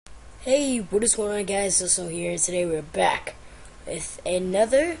Hey, what is going on, guys? So here. Today we're back with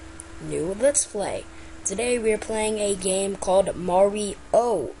another new Let's Play. Today we are playing a game called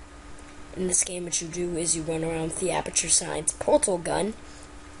Mari0. In this game, what you do is you run around with the aperture science portal gun,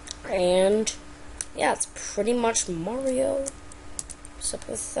 and yeah, it's pretty much Mario, except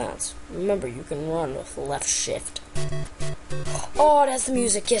with that. Remember, you can run with left shift. Oh, that's the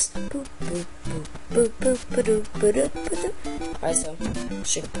music. Yes. Boop, boop, boop, boop, boop, ba-doop, ba-doop, ba-doop. Alright, so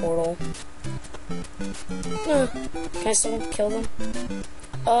shoot a portal. Can I still kill them?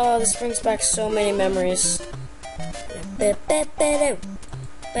 Oh, this brings back so many memories. I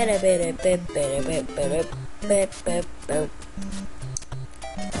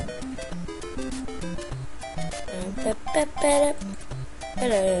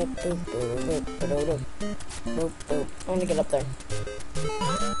want to get up there.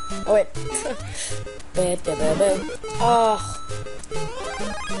 Oh wait.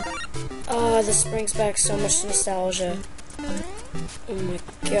 Oh, this brings back so much nostalgia. Oh my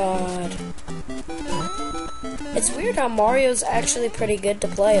god. It's weird how Mario's actually pretty good to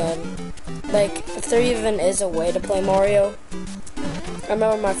play on. Like, if there even is a way to play Mario. I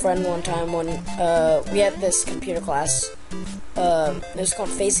remember my friend one time when we had this computer class. It was called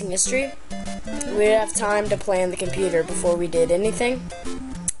Facing History. We didn't have time to play on the computer before we did anything.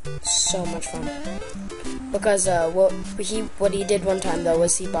 So much fun. Because what he did one time though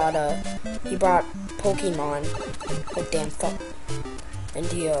was he brought Pokemon. Oh damn fuck. And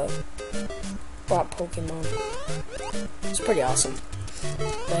he brought Pokemon. It's pretty awesome.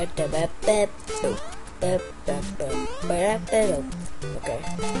 Okay.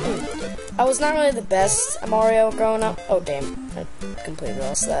 I was not really the best at Mario growing up. Oh damn, I completely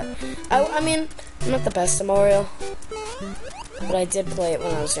lost that. I mean, I'm not the best at Mario, but I did play it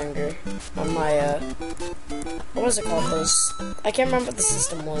when I was younger. On my what was it called? Those, I can't remember what the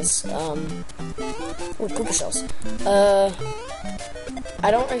system was. With Koopa shells. I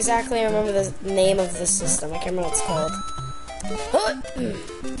don't exactly remember the name of the system. I can't remember what it's called.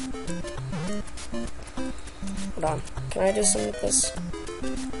 Hold on. Can I do some of this?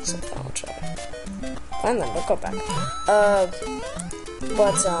 Something I'll try. Fine then, we'll go back.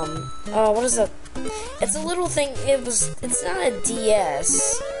 What is that? It's a little thing, it's not a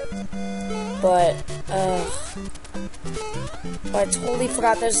DS. But, I totally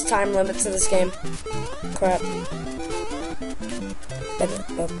forgot there's a time limit to this game. Crap.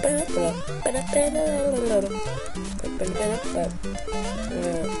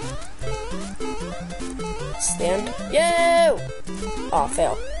 Stand. Yo! Oh,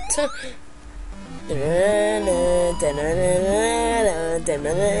 fail. I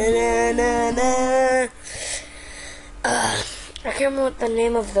can't remember what the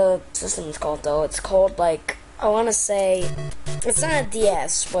name of the system is called though. It's called like, I want to say, it's not a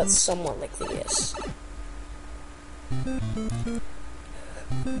DS, but somewhat like the DS.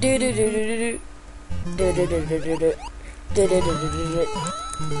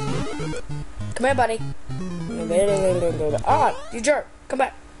 Come here, buddy. Ah, you jerk. Come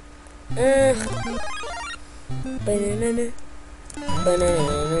back. Banana.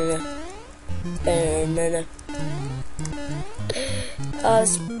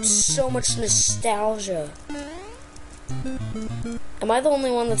 So much nostalgia. Am I the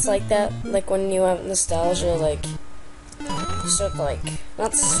only one that's like that? Like when you have nostalgia, like you start to like,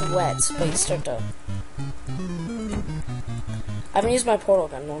 not sweat, but you start to. I haven't used my portal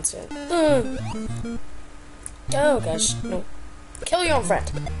gun once yet. Oh gosh, no. Kill your own friend.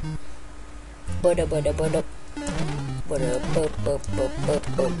 Oh crap!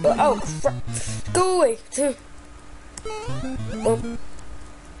 Go away!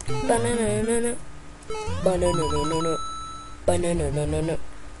 Banana.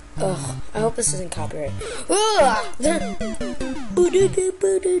 Ugh, I hope this isn't copyright. Did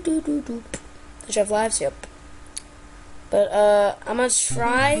you have lives? Yep. But, I'm gonna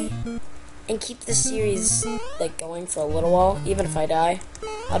try and keep this series, like, going for a little while, even if I die.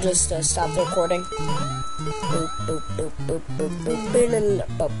 I'll just, stop the recording.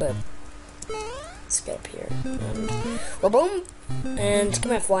 Let's get up here. And, boom! And,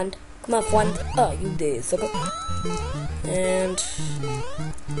 come here, friend. Come on, friend. Oh, you did, sucker. And,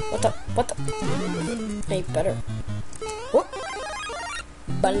 what the? Hey, better. What?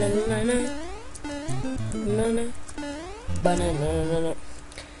 Banana.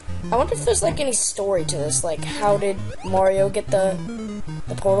 I wonder if there's like any story to this, like how did Mario get the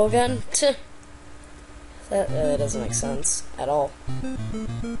portal gun? That doesn't make sense at all.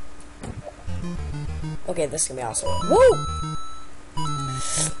 Okay, this is gonna be awesome. Woo!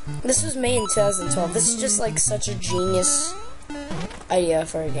 This was made in 2012. This is just like such a genius idea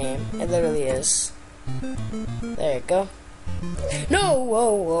for a game. It literally is. There you go. No!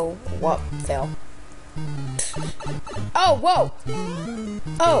 Whoa, whoa. What? Fail. Oh, whoa!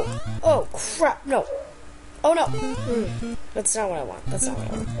 Oh! Oh, crap. No. Oh, no. That's not what I want. That's not what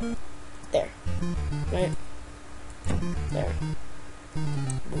I want. There. Right? There.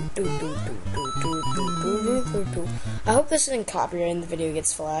 I hope this isn't copyright and the video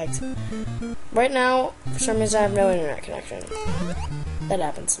gets flagged. Right now, for some reason, I have no internet connection. That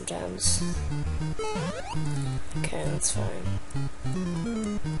happens sometimes. Okay, that's fine.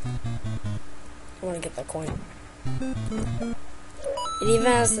 I want to get that coin. It even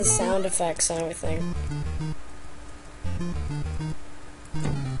has the sound effects and everything.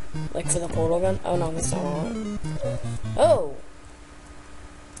 Like for the portal gun? Oh no, that's not what I want. Oh!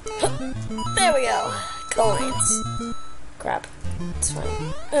 There we go! Coins! Crap. It's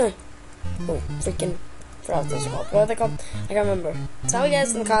fine. Oh, freaking forgot what those are called. What are they called? I can't remember. Tell me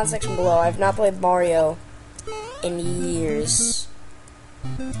guys in the comment section below. I've not played Mario in years.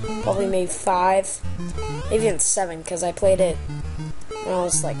 Probably maybe 5, maybe even 7, because I played it when I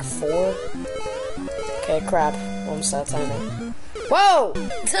was like 4. Okay, crap. Almost out of time now. Whoa!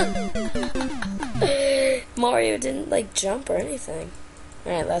 Mario didn't like jump or anything.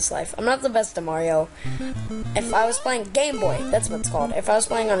 Alright, that's life. I'm not the best at Mario. If I was playing Game Boy, that's what it's called. If I was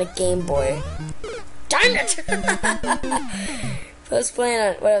playing on a Game Boy. Darn it! If I was playing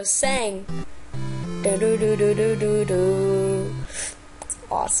on what I was saying. Do do do do do do do.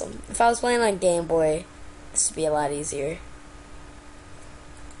 Awesome. If I was playing on Game Boy, this would be a lot easier.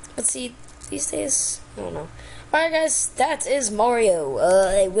 But see, these days, I don't know. Alright guys, that is Mario.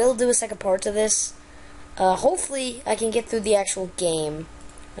 I will do a second part to this. Hopefully I can get through the actual game.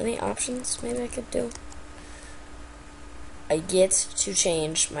 Any options maybe I could do? I get to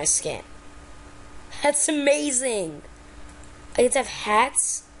change my skin. That's amazing! I get to have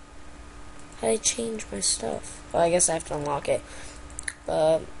hats? How do I change my stuff? Well, I guess I have to unlock it.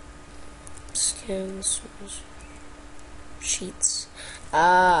 Skins, sheets.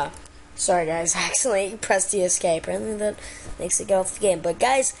 Sorry guys, I accidentally pressed the escape. Apparently that makes it get off the game. But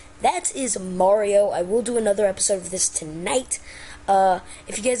guys, that is Mario. I will do another episode of this tonight.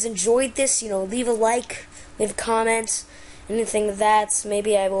 If you guys enjoyed this, leave a like, leave a comment, anything like that.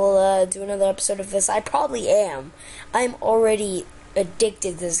 Maybe I will do another episode of this. I probably am. I'm already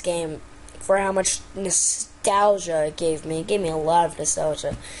addicted to this game for how much nostalgia it gave me. It gave me a lot of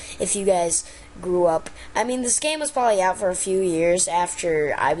nostalgia. If you guys grew up, I mean, this game was probably out for a few years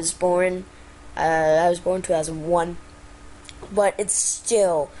after I was born. I was born in 2001, but it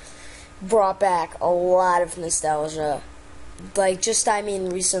still brought back a lot of nostalgia. Like,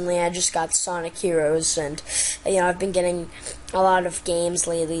 recently I just got Sonic Heroes, and I've been getting a lot of games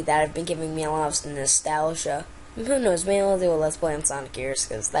lately that have been giving me a lot of nostalgia. Who knows, maybe I'll do a Let's Play on Sonic Heroes,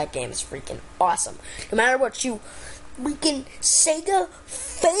 because that game is freaking awesome. No matter what you freaking Sega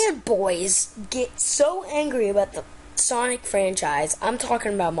fanboys get so angry about the Sonic franchise. I'm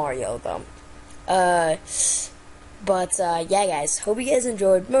talking about Mario, though. Yeah, guys, hope you guys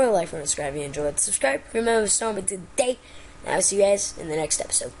enjoyed. Remember to like and subscribe if you enjoyed. Subscribe, remember to today. And I'll see you guys in the next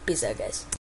episode. Peace out, guys.